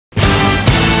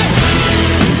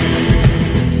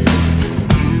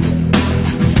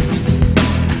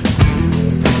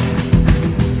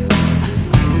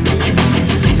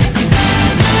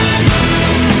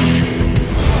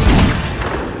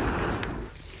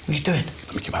are you doing?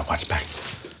 Let me get my watch back.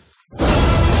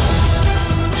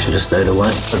 Should have stayed away.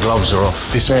 The gloves are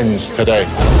off. This ends today.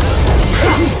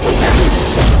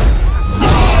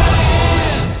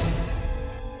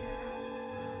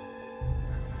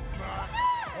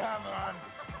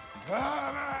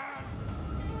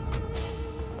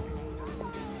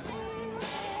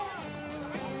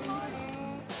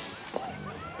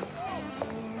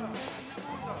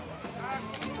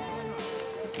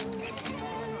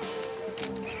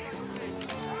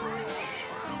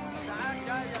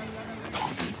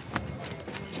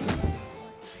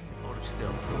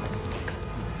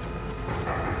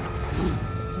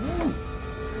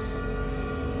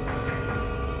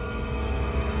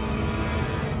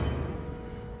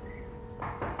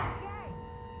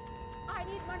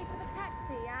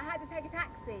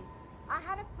 I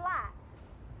had a flat.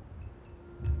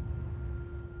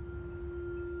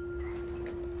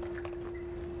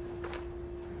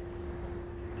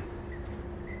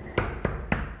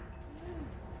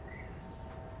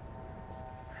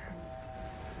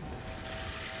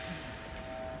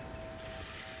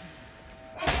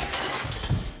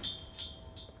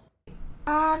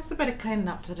 Just a bit of cleaning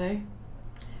up to do.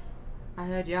 I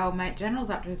heard your old mate General's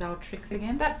up to his old tricks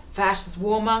again. That fascist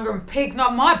warmonger and pig's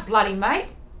not my bloody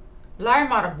mate. Larry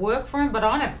might have worked for him, but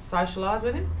I never socialised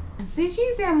with him. And sis,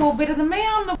 you sound more bitter than me.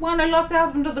 I'm the one who lost her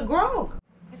husband to the grog.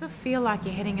 Ever feel like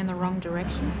you're heading in the wrong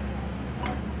direction?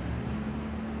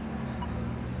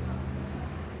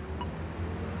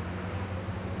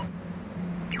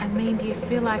 I mean, do you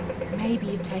feel like maybe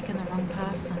you've taken the wrong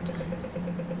path sometimes?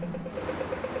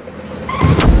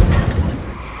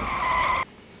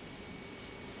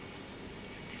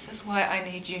 This is why I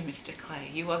need you, Mr. Clay.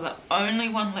 You are the only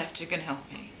one left who can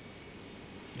help me.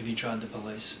 Have you tried the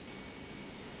police?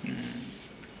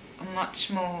 It's a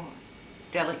much more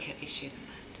delicate issue than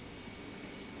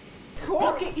that.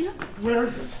 Talk it, you. Where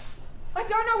is it? I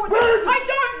don't know what. Where is it? I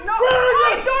don't know. Where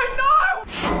is it?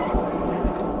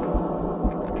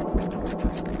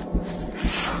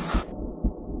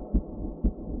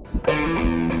 I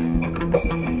don't know.